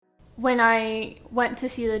when I went to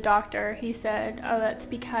see the doctor, he said, oh, that's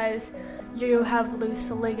because you have loose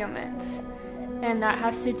ligaments. And that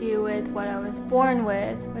has to do with what I was born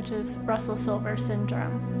with, which is Russell-Silver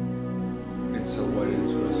syndrome. And so what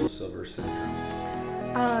is Russell-Silver syndrome?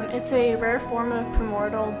 It's a rare form of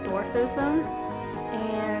primordial dwarfism,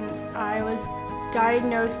 and I was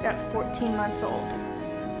diagnosed at 14 months old.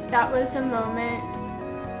 That was a moment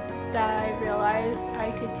that I realized I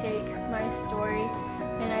could take my story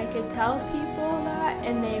and I could tell people that,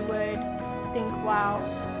 and they would think, wow,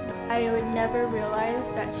 I would never realize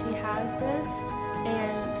that she has this,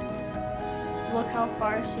 and look how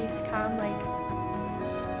far she's come. Like,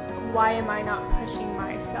 why am I not pushing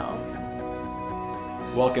myself?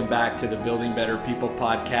 Welcome back to the Building Better People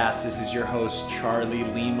podcast. This is your host, Charlie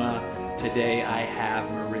Lima. Today I have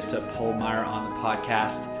Marissa Pohlmeyer on the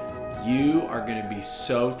podcast. You are going to be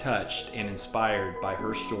so touched and inspired by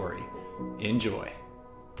her story. Enjoy.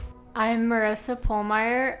 I'm Marissa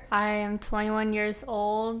Pohlmeyer. I am 21 years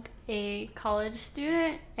old, a college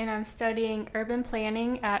student, and I'm studying urban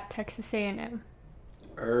planning at Texas A&M.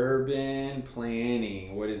 Urban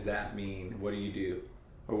planning. What does that mean? What do you do?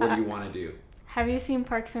 Or what do you want to do? Have you seen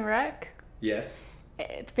Parks and Rec? Yes.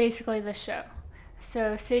 It's basically the show.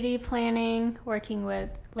 So city planning, working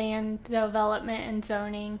with land development and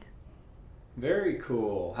zoning. Very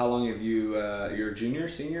cool. How long have you, you're a junior,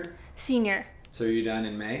 senior? Senior. So you're done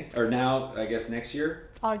in May? Or now, I guess next year?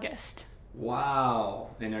 August.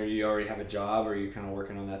 Wow. And are you already have a job, or are you kind of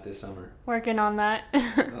working on that this summer? Working on that.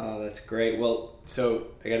 Oh, that's great. Well, so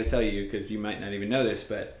I got to tell you, because you might not even know this,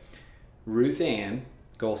 but Ruth Ann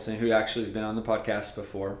Golson, who actually has been on the podcast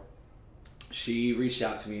before, she reached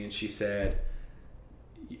out to me and she said,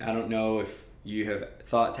 I don't know if you have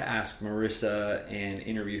thought to ask Marissa and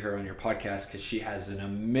interview her on your podcast, because she has an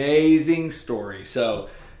amazing story. So,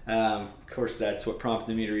 of course, that's what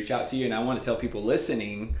prompted me to reach out to you. And I want to tell people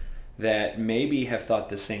listening that maybe have thought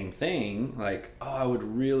the same thing, like, oh, I would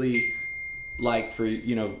really like for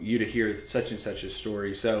you to hear such and such a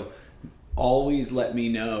story. So always let me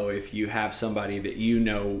know if you have somebody that you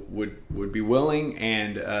know would be willing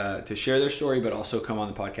and to share their story, but also come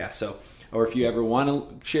on the podcast. So, or if you ever want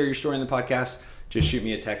to share your story in the podcast, just shoot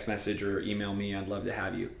me a text message or email me. I'd love to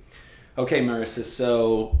have you. Okay, Marissa,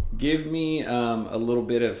 so give me a little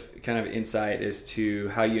bit of kind of insight as to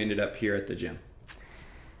how you ended up here at the gym.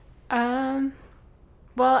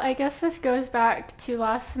 Well, I guess this goes back to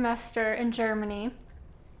last semester in Germany.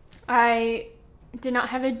 I did not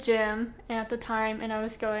have a gym at the time, and I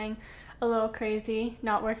was going a little crazy,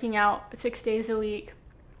 not working out 6 days a week.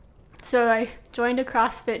 So I joined a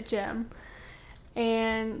CrossFit gym,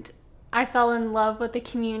 and I fell in love with the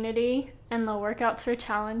community, and the workouts were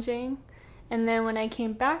challenging. And then when I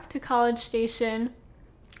came back to College Station,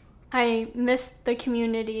 I missed the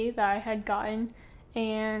community that I had gotten,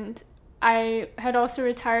 and I had also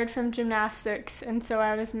retired from gymnastics, and so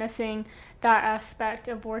I was missing that aspect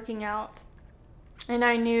of working out. And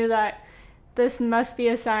I knew that this must be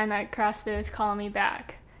a sign that CrossFit is calling me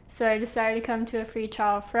back. So I decided to come to a free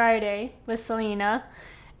trial Friday with Selena,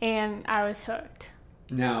 and I was hooked.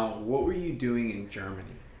 Now, what were you doing in Germany?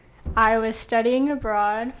 I was studying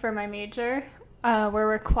abroad for my major. We're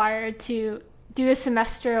required to do a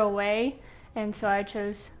semester away, and so I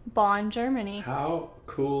chose Bonn, Germany. How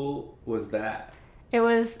cool was that? It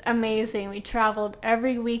was amazing. We traveled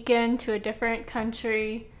every weekend to a different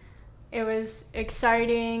country. It was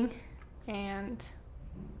exciting, and...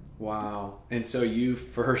 Wow. And so you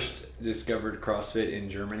first discovered CrossFit in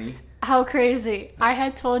Germany? How crazy. I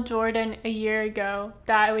had told Jordan a year ago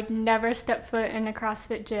that I would never step foot in a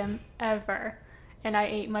CrossFit gym ever, and I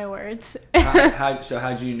ate my words. So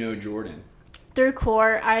how'd you know Jordan? Through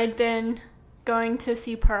CORE. I had been going to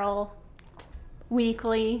see Pearl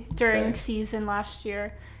weekly during season last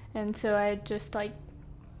year, and so I just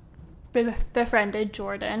befriended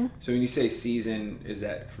Jordan. So when you say season, is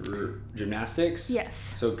that for gymnastics?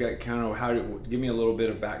 Yes. So kind of give me a little bit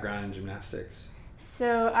of background in gymnastics.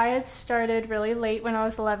 So I had started really late when I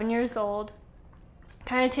was 11 years old.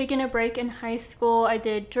 Kind of taking a break in high school. I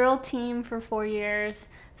did drill team for 4 years,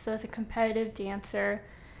 so I was a competitive dancer.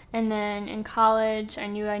 And then in college, I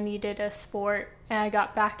knew I needed a sport, and I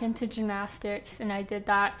got back into gymnastics, and I did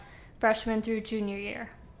that freshman through junior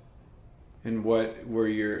year. And what were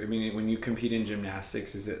when you compete in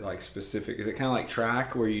gymnastics, is it like specific? Is it kind of like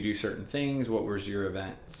track where you do certain things? What was your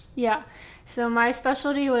events? Yeah. So my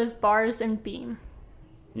specialty was bars and beam.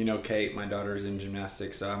 You know, Kate, my daughter's in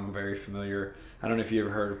gymnastics, so I'm very familiar. I don't know if you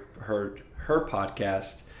ever heard her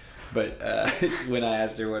podcast, but when I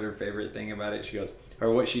asked her what her favorite thing about it, she goes,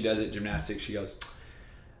 or what she does at gymnastics, she goes,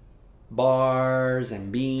 bars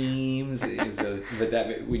and beams. So, but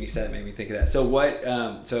that, when you said it, made me think of that. So what?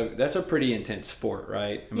 So that's a pretty intense sport,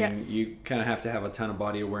 right? I mean, Yes. you kind of have to have a ton of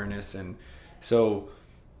body awareness, and so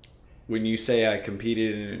when you say I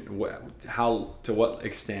competed, in how, to what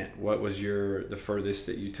extent? What was the furthest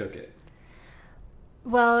that you took it?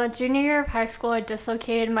 Well, junior year of high school, I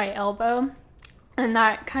dislocated my elbow, and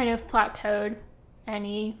that kind of plateaued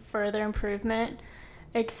any further improvement.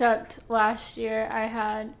 Except last year, I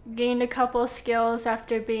had gained a couple skills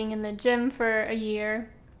after being in the gym for a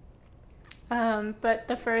year. But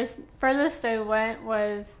the furthest I went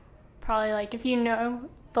was probably, like, if you know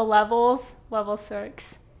the levels, level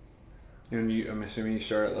 6. And I'm assuming you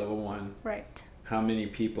start at level 1. Right. How many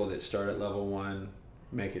people that start at level 1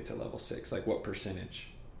 make it to level 6? Like, what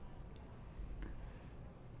percentage?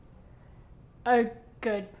 A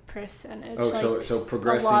good percentage. Oh, so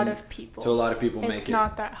progressing. A lot of people. So a lot of people make it. It's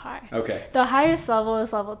not that high. Okay. The highest level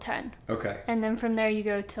is level 10. Okay. And then from there you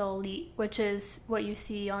go to elite, which is what you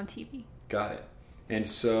see on TV. Got it. And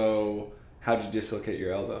so, how'd you dislocate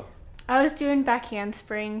your elbow? I was doing back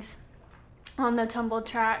handsprings on the tumble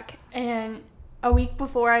track, and a week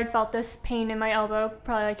before I'd felt this pain in my elbow,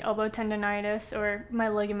 probably like elbow tendonitis or my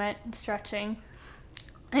ligament stretching.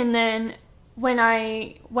 And then when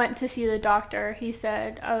I went to see the doctor, he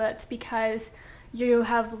said, oh, that's because you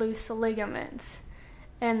have loose ligaments.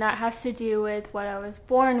 And that has to do with what I was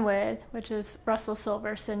born with, which is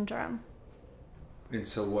Russell-Silver syndrome. And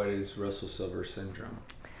so what is Russell-Silver syndrome?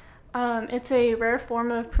 It's a rare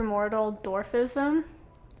form of primordial dwarfism,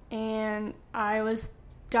 and I was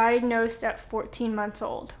diagnosed at 14 months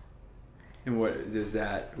old. And what is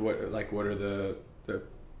that? What are the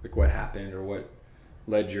like, what happened, or what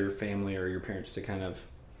led your family or your parents to kind of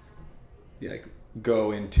like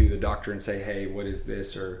go into the doctor and say, hey, what is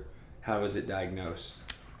this, or how was it diagnosed?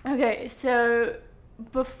 Okay, so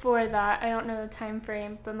before that, I don't know the time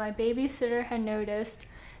frame, but my babysitter had noticed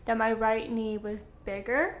that my right knee was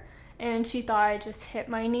bigger, and she thought I just hit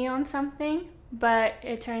my knee on something, but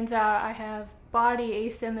it turns out I have body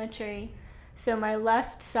asymmetry. So my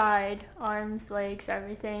left side, arms, legs,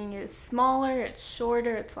 everything is smaller, it's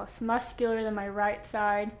shorter, it's less muscular than my right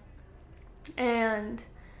side. And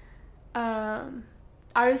I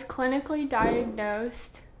was clinically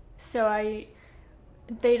diagnosed, so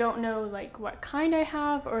they don't know like what kind I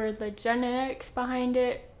have or the genetics behind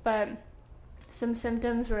it, but some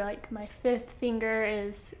symptoms were like my fifth finger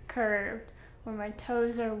is curved or my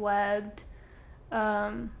toes are webbed.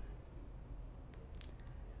 I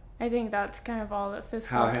think that's kind of all the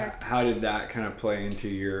physical characteristics. How did that kind of play into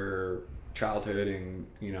your childhood, and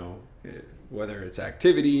whether it's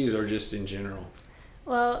activities or just in general?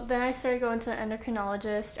 Well, then I started going to the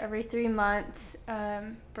endocrinologist every 3 months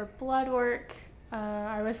for blood work.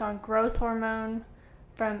 I was on growth hormone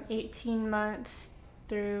from 18 months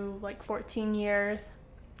through like 14 years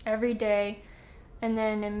every day. And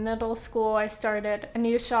then in middle school, I started a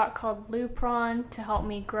new shot called Lupron to help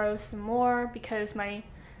me grow some more because my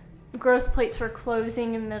growth plates were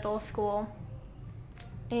closing in middle school.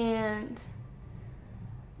 And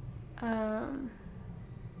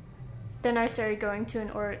then I started going to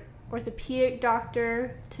an orthopedic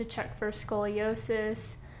doctor to check for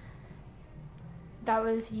scoliosis. That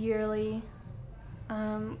was yearly.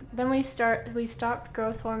 Then we stopped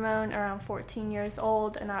growth hormone around 14 years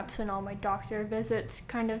old, and that's when all my doctor visits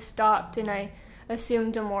kind of stopped, and I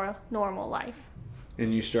assumed a more normal life.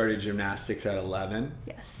 And you started gymnastics at 11?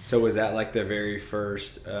 Yes. So was that like the very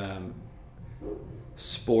first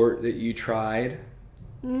sport that you tried?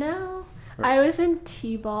 No. I was in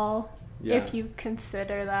T-ball, Yeah. if you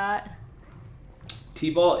consider that.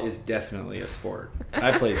 T-ball is definitely a sport.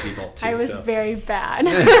 I played T-ball too. I was very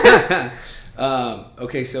bad.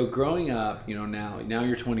 Okay, so growing up, now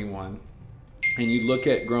you're 21, and you look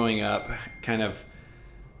at growing up, kind of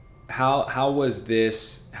how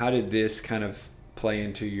did this kind of play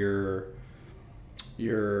into your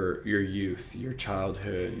youth, your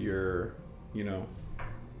childhood, your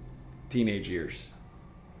teenage years?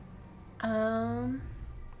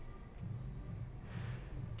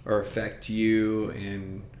 Or affect you?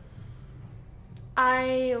 And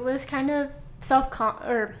I was kind of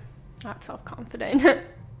not self-confident,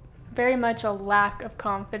 very much a lack of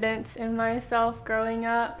confidence in myself growing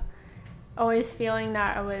up, always feeling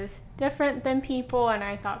that I was different than people and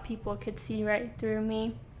I thought people could see right through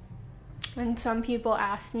me. And some people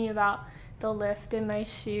asked me about the lift in my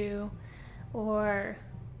shoe or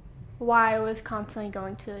why I was constantly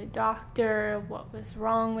going to the doctor, what was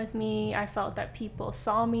wrong with me. I felt that people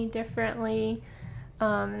saw me differently.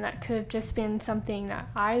 And that could have just been something that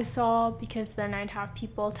I saw, because then I'd have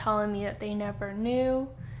people telling me that they never knew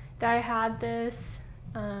that I had this.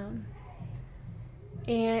 And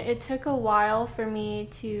it took a while for me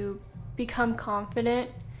to become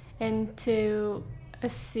confident and to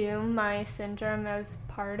assume my syndrome as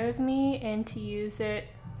part of me and to use it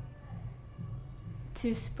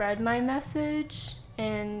to spread my message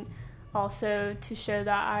and also to show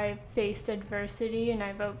that I've faced adversity and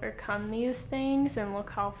I've overcome these things and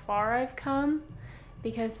look how far I've come.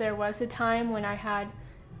 Because there was a time when I had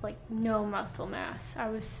like no muscle mass. I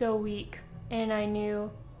was so weak, and I knew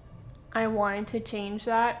I wanted to change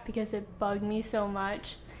that because it bugged me so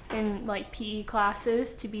much in like PE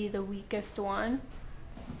classes to be the weakest one.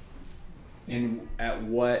 And at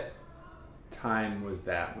what time was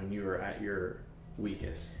that when you were at your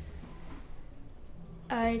weakest?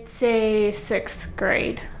 I'd say 6th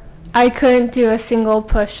grade. I couldn't do a single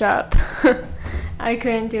push-up. I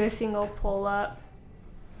couldn't do a single pull-up.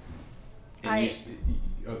 And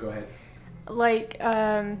go ahead. Like,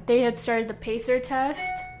 they had started the pacer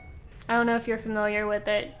test. I don't know if you're familiar with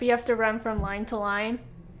it, but you have to run from line to line.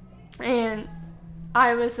 And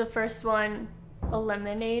I was the first one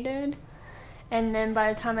eliminated. And then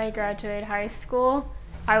by the time I graduated high school,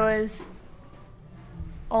 I was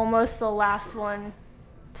almost the last one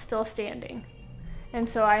still standing. And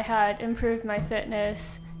so I had improved my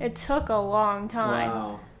fitness. It took a long time.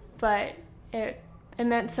 Wow. But it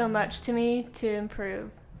meant so much to me to improve,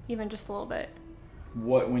 even just a little bit.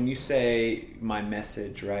 When you say my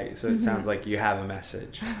message, right? So it sounds like you have a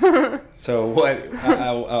message. So what?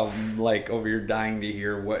 I'm like over here dying to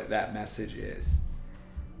hear what that message is.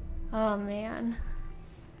 Oh man.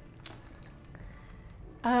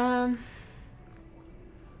 That's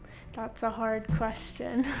a hard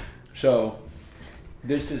question. So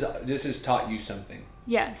this has taught you something.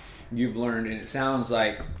 Yes. You've learned, and it sounds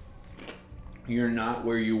like you're not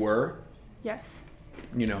where you were. Yes.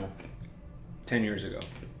 10 years ago.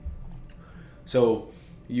 So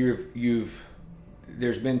you've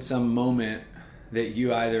there's been some moment that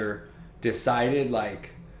you either decided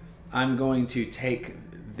like, I'm going to take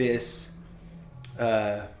this,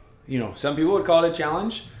 some people would call it a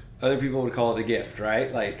challenge, other people would call it a gift,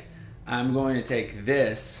 right? Like, I'm going to take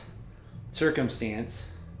this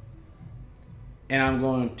circumstance and I'm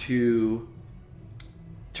going to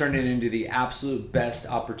turn it into the absolute best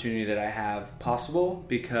opportunity that I have possible,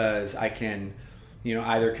 because I can,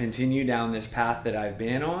 either continue down this path that I've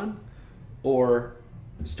been on or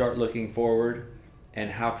start looking forward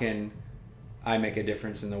and how can I make a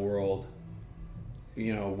difference in the world,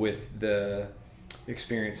 with the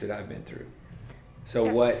experience that I've been through. So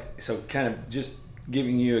yes. So kind of just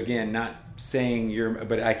giving you, again, not saying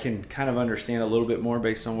but I can kind of understand a little bit more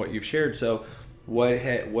based on what you've shared. So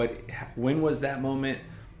when was that moment?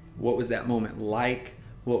 What was that moment like?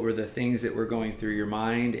 What were the things that were going through your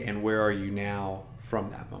mind, and where are you now from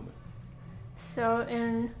that moment? So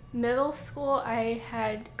in middle school, I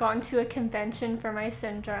had gone to a convention for my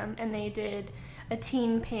syndrome, and they did a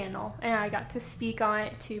teen panel, and I got to speak on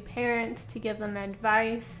it to parents to give them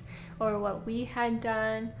advice or what we had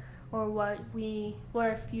done or what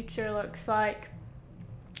our future looks like.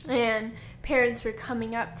 And parents were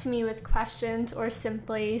coming up to me with questions or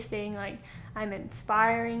simply saying like I'm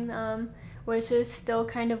inspiring them, which is still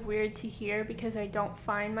kind of weird to hear because I don't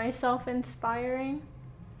find myself inspiring.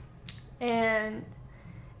 And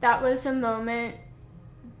that was a moment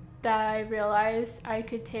that I realized I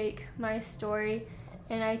could take my story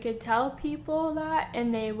and I could tell people that,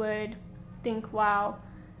 and they would think, wow,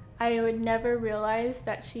 I would never realize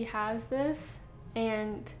that she has this,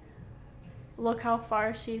 and look how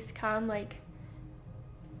far she's come. Like,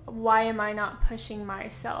 why am I not pushing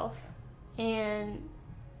myself? And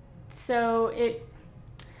so it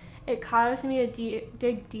caused me to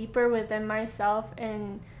dig deeper within myself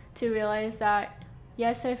and to realize that,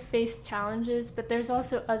 yes, I've faced challenges, but there's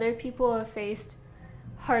also other people who have faced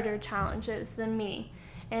harder challenges than me.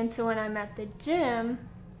 And so when I'm at the gym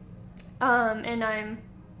and I'm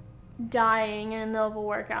dying in the middle of a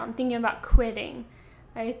workout, I'm thinking about quitting,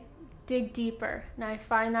 I dig deeper and I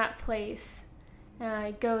find that place and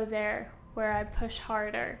I go there where I push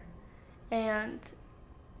harder. And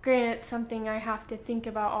granted, it's something I have to think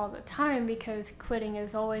about all the time because quitting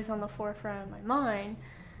is always on the forefront of my mind.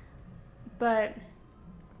 But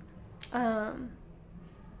I'm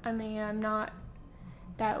not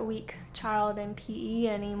that weak child in PE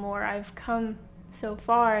anymore. I've come so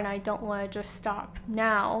far and I don't want to just stop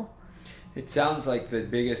now. It sounds like the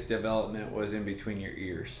biggest development was in between your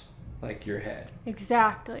ears, like your head.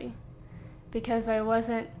 Exactly. Because I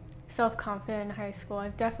wasn't self-confident in high school.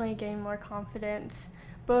 I've definitely gained more confidence,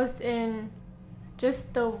 both in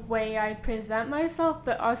just the way I present myself,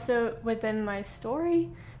 but also within my story,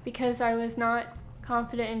 because I was not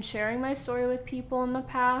confident in sharing my story with people in the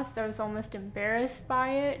past. I was almost embarrassed by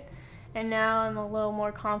it, and now I'm a little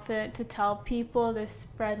more confident to tell people, to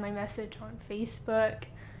spread my message on Facebook,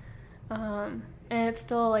 and it's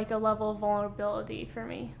still like a level of vulnerability for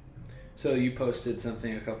me. So you posted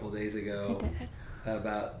something a couple of days ago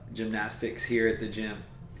about gymnastics here at the gym,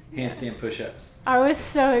 handstand push-ups. I was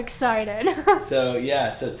so excited. So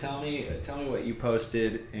tell me what you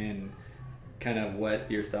posted and kind of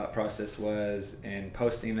what your thought process was in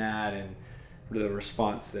posting that and the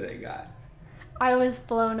response that it got. I was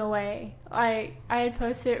blown away. I had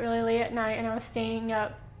posted it really late at night, and I was staying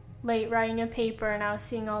up late writing a paper, and I was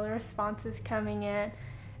seeing all the responses coming in,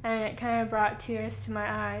 and it kind of brought tears to my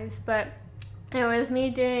eyes. But it was me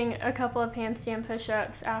doing a couple of handstand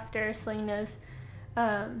push-ups after Selena's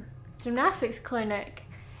gymnastics clinic,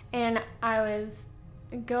 and I was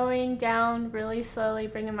going down really slowly,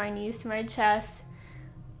 bringing my knees to my chest,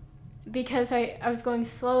 because I was going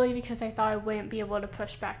slowly because I thought I wouldn't be able to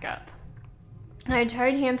push back up. I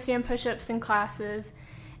tried handstand push-ups in classes,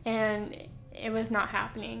 and it was not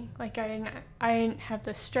happening. Like, I didn't have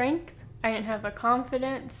the strength, I didn't have the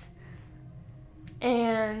confidence,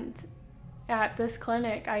 and at this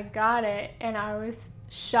clinic I got it, and I was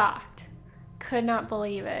shocked, could not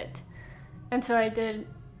believe it. And so I did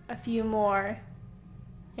a few more,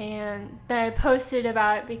 and then I posted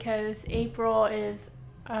about it because April is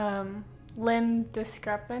limb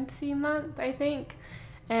discrepancy month, I think,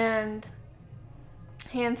 and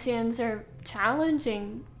handstands are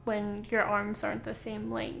challenging when your arms aren't the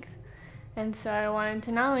same length. And so I wanted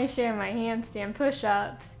to not only share my handstand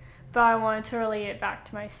push-ups, but I wanted to relate it back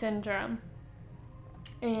to my syndrome.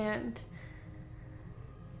 And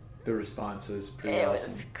the response was pretty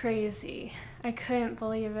awesome. It was crazy. I couldn't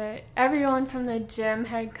believe it. Everyone from the gym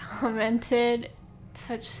had commented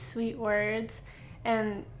such sweet words,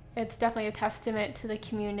 and it's definitely a testament to the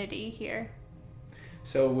community here.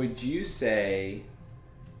 So would you say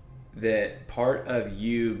that part of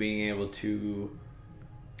you being able to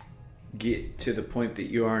get to the point that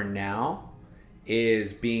you are now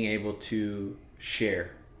is being able to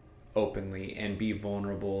share openly and be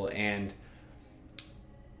vulnerable, and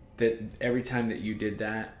that every time that you did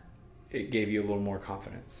that, it gave you a little more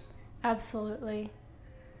confidence? Absolutely.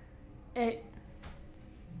 It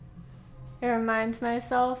reminds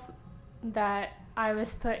myself that I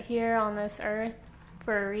was put here on this earth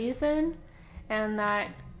for a reason, and that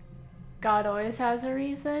God always has a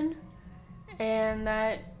reason, and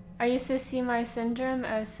that I used to see my syndrome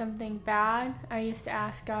as something bad. I used to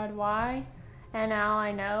ask God why, and now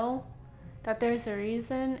I know that there's a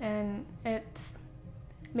reason, and it's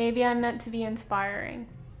maybe I'm meant to be inspiring,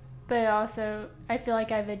 but also I feel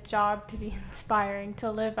like I have a job to be inspiring, to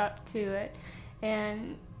live up to it.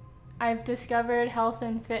 And I've discovered health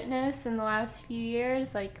and fitness in the last few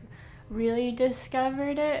years, like really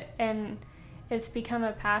discovered it, and it's become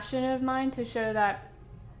a passion of mine to show that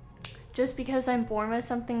just because I'm born with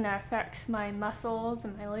something that affects my muscles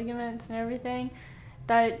and my ligaments and everything,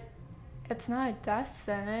 that it's not a death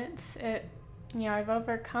sentence. I've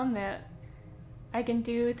overcome it. I can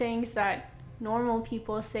do things that normal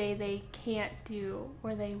people say they can't do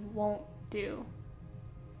or they won't do.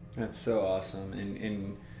 That's so awesome.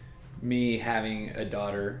 And me having a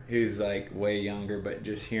daughter who's like way younger, but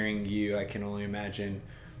just hearing you, I can only imagine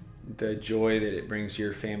the joy that it brings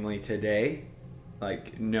your family today,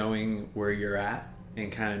 like knowing where you're at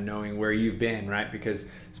and kind of knowing where you've been, right? Because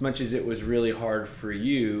as much as it was really hard for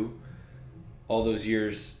you all those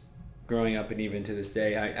years growing up and even to this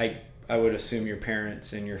day, I would assume your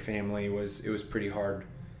parents and your family it was pretty hard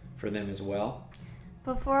for them as well.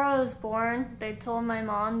 Before I was born, they told my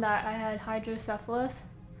mom that I had hydrocephalus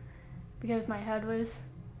because my head was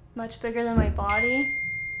much bigger than my body.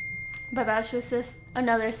 But that's just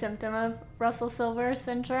another symptom of Russell-Silver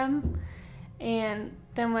syndrome. And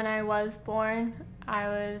then when I was born, I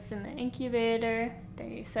was in the incubator.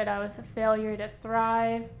 They said I was a failure to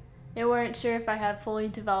thrive. They weren't sure if I had fully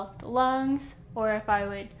developed lungs or if I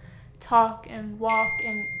would talk and walk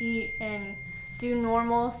and eat and do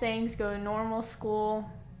normal things, go to normal school.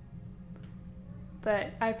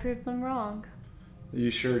 But I proved them wrong.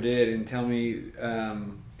 You sure did. And tell me,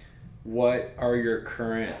 what are your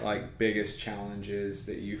current biggest challenges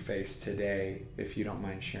that you face today, if you don't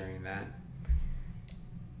mind sharing that?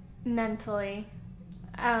 Mentally.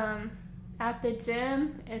 At the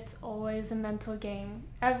gym, it's always a mental game.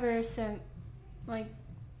 Ever since I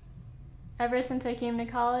came to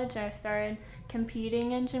college, I started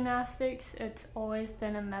competing in gymnastics. It's always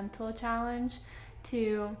been a mental challenge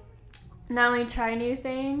to not only try new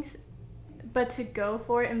things, but to go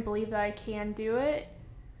for it and believe that I can do it.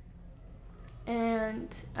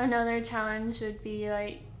 And another challenge would be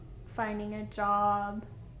like finding a job,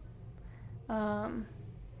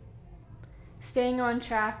 staying on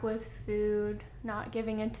track with food, not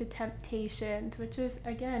giving into temptations, which is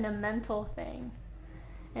again a mental thing,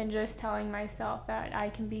 and just telling myself that I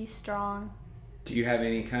can be strong. Do you have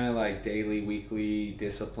any kind of like daily, weekly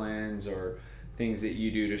disciplines or things that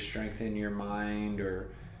you do to strengthen your mind or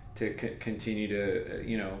to continue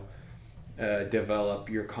to, develop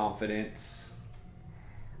your confidence?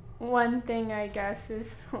 One thing, I guess,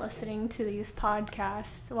 is listening to these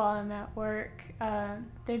podcasts while I'm at work.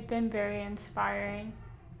 They've been very inspiring.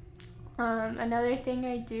 Another thing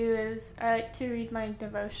I do is I like to read my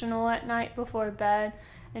devotional at night before bed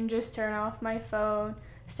and just turn off my phone,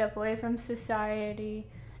 step away from society,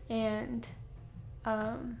 and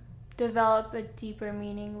develop a deeper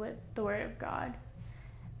meaning with the Word of God.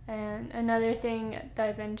 And another thing that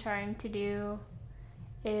I've been trying to do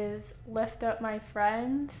is lift up my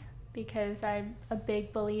friends, because I'm a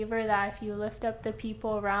big believer that if you lift up the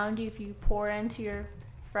people around you, if you pour into your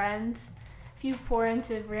friends, if you pour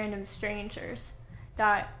into random strangers,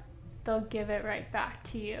 that they'll give it right back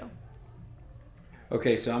to you.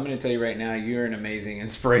 Okay, so I'm going to tell you right now, you're an amazing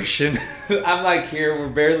inspiration. I'm like here, we're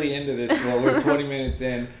barely into this, well, we're 20 minutes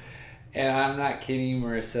in, and I'm not kidding,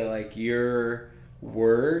 Marissa, like your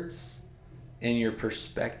words and your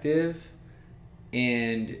perspective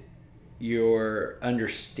and your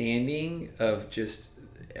understanding of just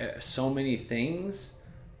so many things.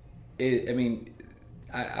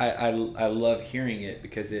 I love hearing it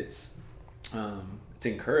because it's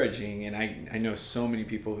encouraging, and I know so many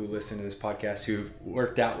people who listen to this podcast who've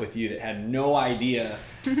worked out with you that had no idea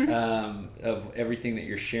of everything that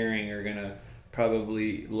you're sharing are gonna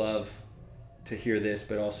probably love to hear this,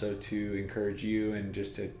 but also to encourage you and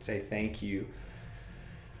just to say thank you.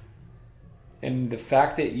 And the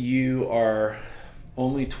fact that you are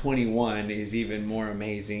only 21 is even more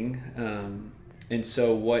amazing. And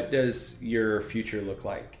so what does your future look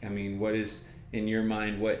like? I mean, what is in your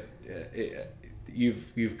mind, what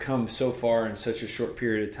you've come so far in such a short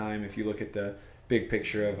period of time? If you look at the big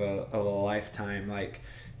picture of a lifetime, like,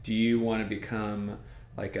 do you want to become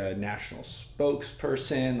like a national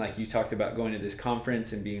spokesperson? Like you talked about going to this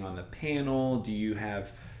conference and being on the panel. Do you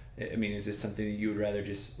have, is this something that you would rather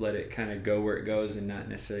just let it kind of go where it goes and not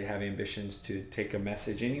necessarily have ambitions to take a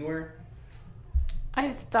message anywhere?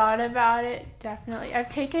 I've thought about it, definitely. I've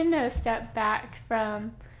taken a step back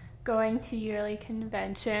from going to yearly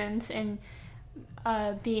conventions and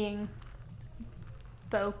being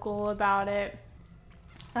vocal about it.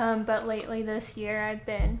 But lately this year I've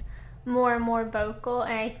been more and more vocal,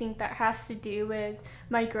 and I think that has to do with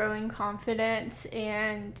my growing confidence,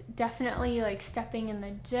 and definitely like stepping in the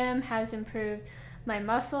gym has improved my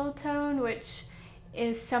muscle tone, which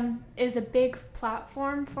is a big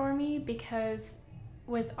platform for me, because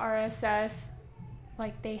with RSS,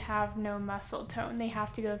 like, they have no muscle tone. They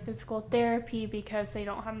have to go to physical therapy because they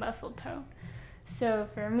don't have muscle tone. So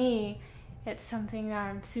for me, it's something that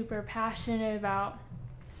I'm super passionate about,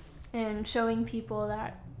 and showing people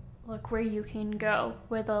that look where you can go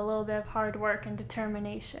with a little bit of hard work and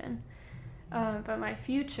determination. But my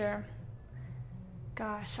future,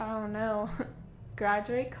 gosh, I don't know.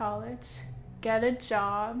 Graduate college, get a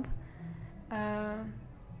job.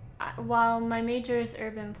 While my major is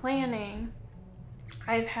urban planning,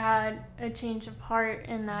 I've had a change of heart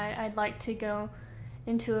in that I'd like to go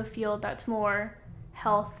into a field that's more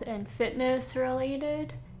health and fitness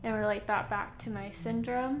related and relate that back to my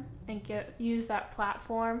syndrome and use that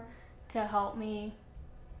platform to help me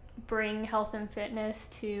bring health and fitness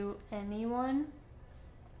to anyone.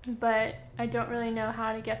 But I don't really know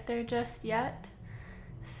how to get there just yet.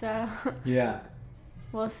 So yeah,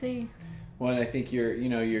 we'll see. Well, I think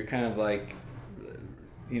you're kind of like,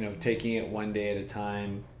 taking it one day at a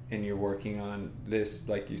time, and you're working on this,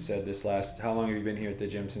 like you said, how long have you been here at the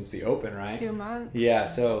gym? Since the open, right? 2 months. Yeah.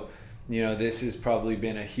 So, this has probably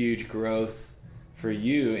been a huge growth for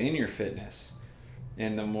you in your fitness.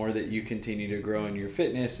 And the more that you continue to grow in your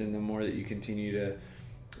fitness, and the more that you continue to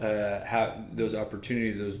have those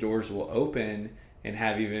opportunities, those doors will open and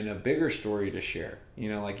have even a bigger story to share.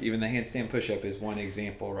 Like even the handstand push-up is one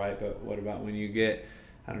example, right? But what about when you get,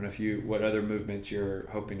 I don't know what other movements you're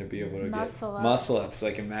hoping to be able to muscle ups.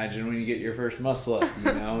 Like imagine when you get your first muscle up,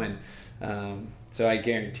 and so I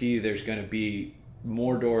guarantee you there's going to be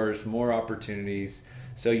more doors, more opportunities.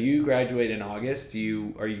 So you graduate in August. Are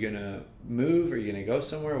you going to move? Are you going to go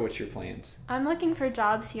somewhere? What's your plans? I'm looking for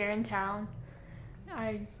jobs here in town.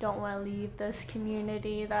 I don't want to leave this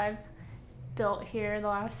community that I've built here the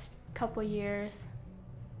last couple years.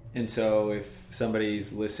 And so if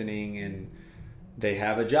somebody's listening and they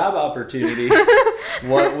have a job opportunity,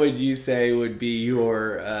 what would you say would be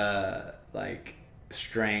your like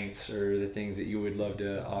strengths or the things that you would love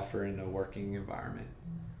to offer in a working environment?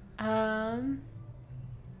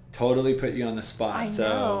 Totally put you on the spot. I so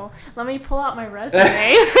know. Let me pull out my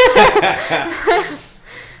resume.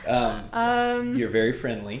 You're very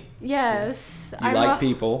friendly. Yes. You like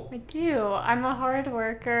people. I do. I'm a hard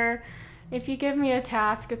worker. If you give me a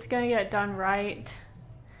task, it's going to get done right.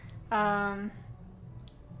 I'm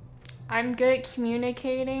good at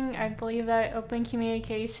communicating. I believe that open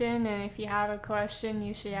communication, and if you have a question,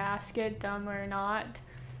 you should ask it, dumb or not.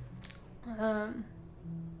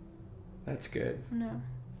 That's good. No.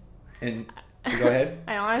 And go ahead.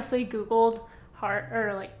 I honestly Googled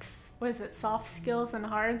soft skills and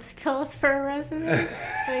hard skills for a resume?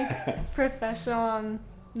 Like professional and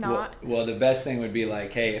not. Well, the best thing would be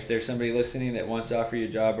like, hey, if there's somebody listening that wants to offer you a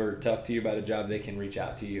job or talk to you about a job, they can reach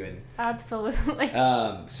out to you. And Absolutely.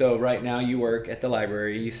 So right now you work at the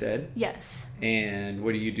library, you said? Yes. And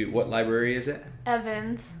what do you do? What library is it?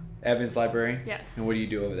 Evans Library? Yes. And what do you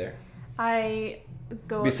do over there? I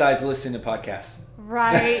go besides listen to podcasts.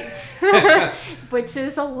 Right. Which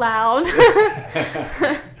is allowed.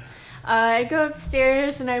 I go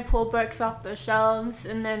upstairs and I pull books off the shelves,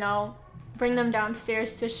 and then I'll bring them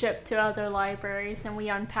downstairs to ship to other libraries, and we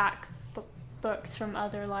unpack books from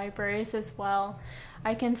other libraries as well.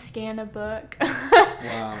 I can scan a book.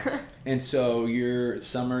 Wow. And so you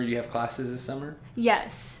have classes this summer?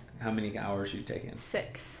 Yes. How many hours are you taking?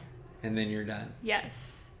 6. And then you're done?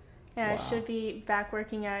 Yes. And wow. I should be back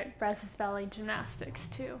working at Brazos Valley Gymnastics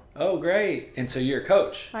too. Oh, great. And so you're a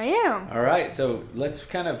coach? I am. All right. So let's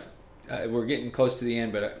kind of, we're getting close to the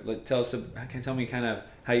end, but tell me kind of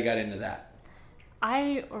how you got into that.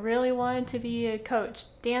 I really wanted to be a coach,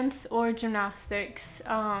 dance or gymnastics.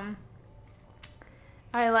 I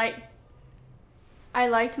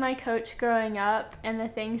liked my coach growing up, and the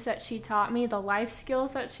things that she taught me, the life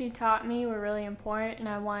skills that she taught me were really important, and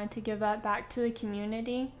I wanted to give that back to the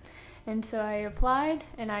community. And so I applied,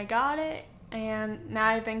 and I got it, and now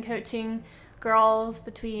I've been coaching girls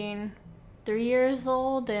between 3 years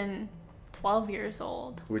old and 12 years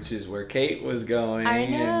old. Which is where Kate was going. I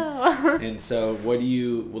know. And so what do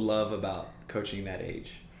you love about coaching that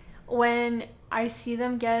age? When I see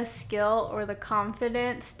them get a skill or the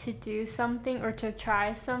confidence to do something or to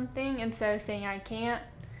try something instead of saying I can't,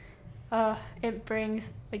 it brings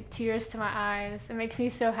like tears to my eyes. It makes me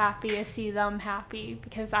so happy to see them happy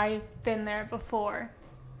because I've been there before.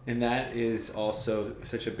 And that is also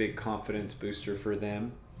such a big confidence booster for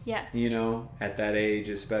them. Yes. You know, at that age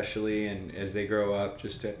especially, and as they grow up,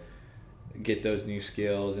 just to get those new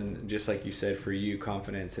skills. And just like you said, for you,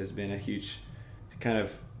 confidence has been a huge kind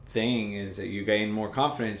of thing, is that you gain more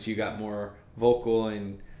confidence, you got more vocal,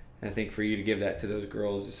 and I think for you to give that to those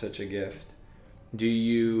girls is such a gift. Do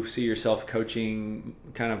you see yourself coaching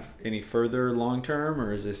kind of any further long term,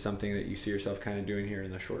 or is this something that you see yourself kind of doing here in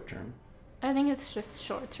the short term? I think it's just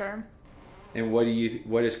short term. And what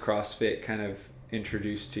is CrossFit kind of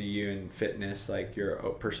introduced to you in fitness, like your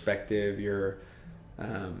perspective, your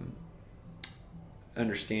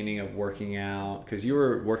understanding of working out, because you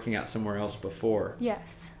were working out somewhere else before?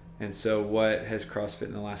 Yes. And so what has CrossFit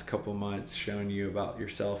in the last couple months shown you about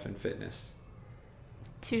yourself and fitness?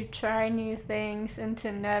 To try new things and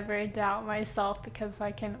to never doubt myself, because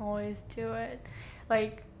I can always do it.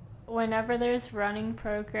 Like, whenever there's running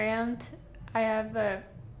programmed, I have a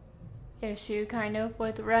issue kind of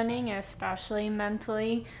with running, especially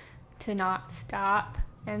mentally, to not stop.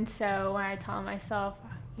 And so when I tell myself,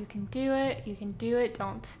 you can do it,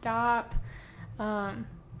 don't stop.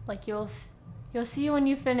 Like you'll see when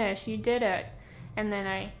you finish, you did it. And then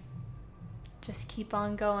I just keep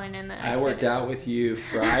on going, and then I worked finish. out with you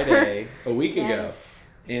Friday a week Yes.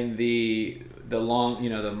 ago in the long,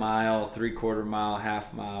 the mile, 3/4 mile,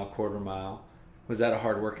 half mile, quarter mile. Was that a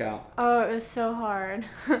hard workout? Oh, it was so hard.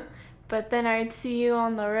 But then I'd see you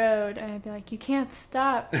on the road, and I'd be like, you can't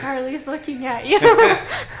stop. Charlie's looking at you.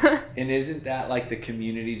 And isn't that like the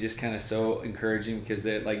community just kind of so encouraging, because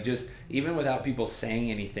they're like, just even without people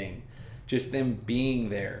saying anything, just them being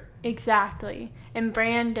there. Exactly. And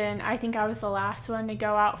Brandon, I think I was the last one to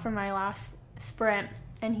go out for my last sprint.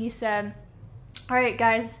 And he said, all right,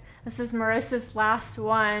 guys, this is Marissa's last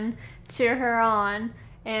one. Cheer her on.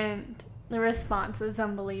 And the response was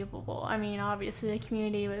unbelievable. I mean, obviously the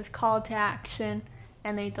community was called to action,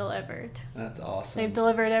 and they delivered. That's awesome. They've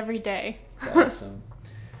delivered every day. That's awesome.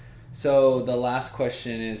 So the last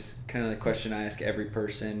question is kind of the question I ask every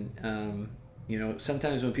person.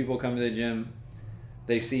 sometimes when people come to the gym,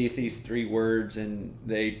 they see these 3 words and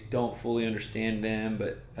they don't fully understand them,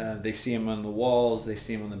 but they see them on the walls, they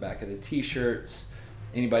see them on the back of the t-shirts.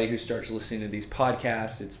 Anybody who starts listening to these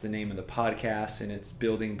podcasts, it's the name of the podcast, and it's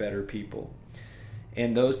Building Better People.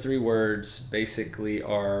 And those 3 words basically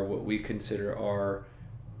are what we consider our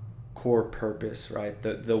core purpose, right?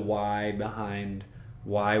 The why behind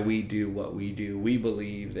why we do what we do. We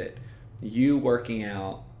believe that you working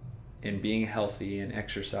out and being healthy and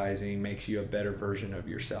exercising makes you a better version of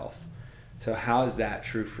yourself. So how is that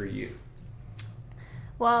true for you?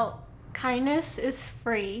 Well, kindness is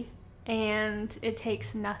free, and it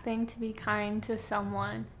takes nothing to be kind to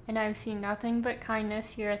someone. And I've seen nothing but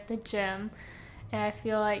kindness here at the gym. And I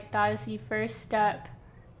feel like that is the first step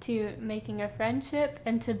to making a friendship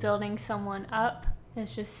and to building someone up,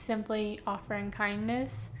 is just simply offering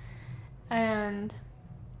kindness. And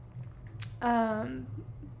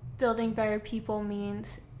building better people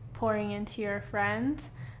means pouring into your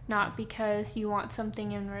friends, not because you want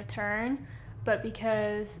something in return, but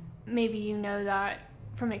because maybe you know that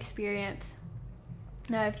from experience,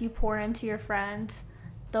 that if you pour into your friends,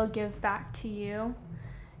 they'll give back to you,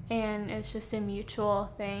 and it's just a mutual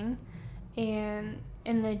thing. And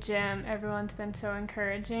in the gym, everyone's been so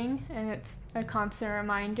encouraging, and it's a constant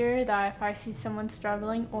reminder that if I see someone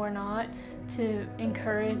struggling or not, to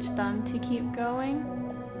encourage them to keep going.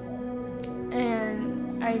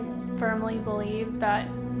 And I firmly believe that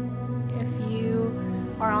if you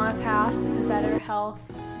are on a path to better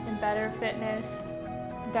health and better fitness,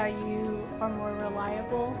 that you are more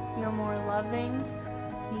reliable, you're more loving,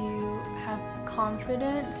 you have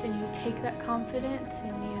confidence, and you take that confidence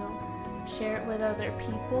and you share it with other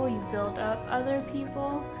people, you build up other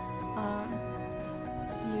people,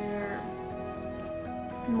 you're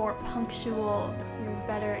more punctual, you're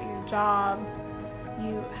better at your job,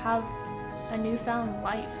 you have a newfound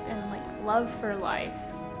life and love for life,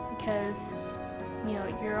 because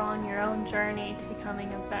you're on your own journey to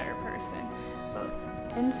becoming a better person, both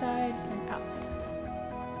inside and out.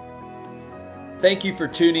 Thank you for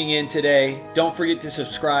tuning in today. Don't forget to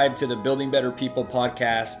subscribe to the Building Better People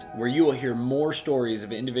podcast, where you will hear more stories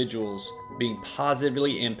of individuals being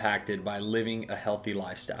positively impacted by living a healthy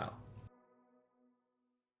lifestyle.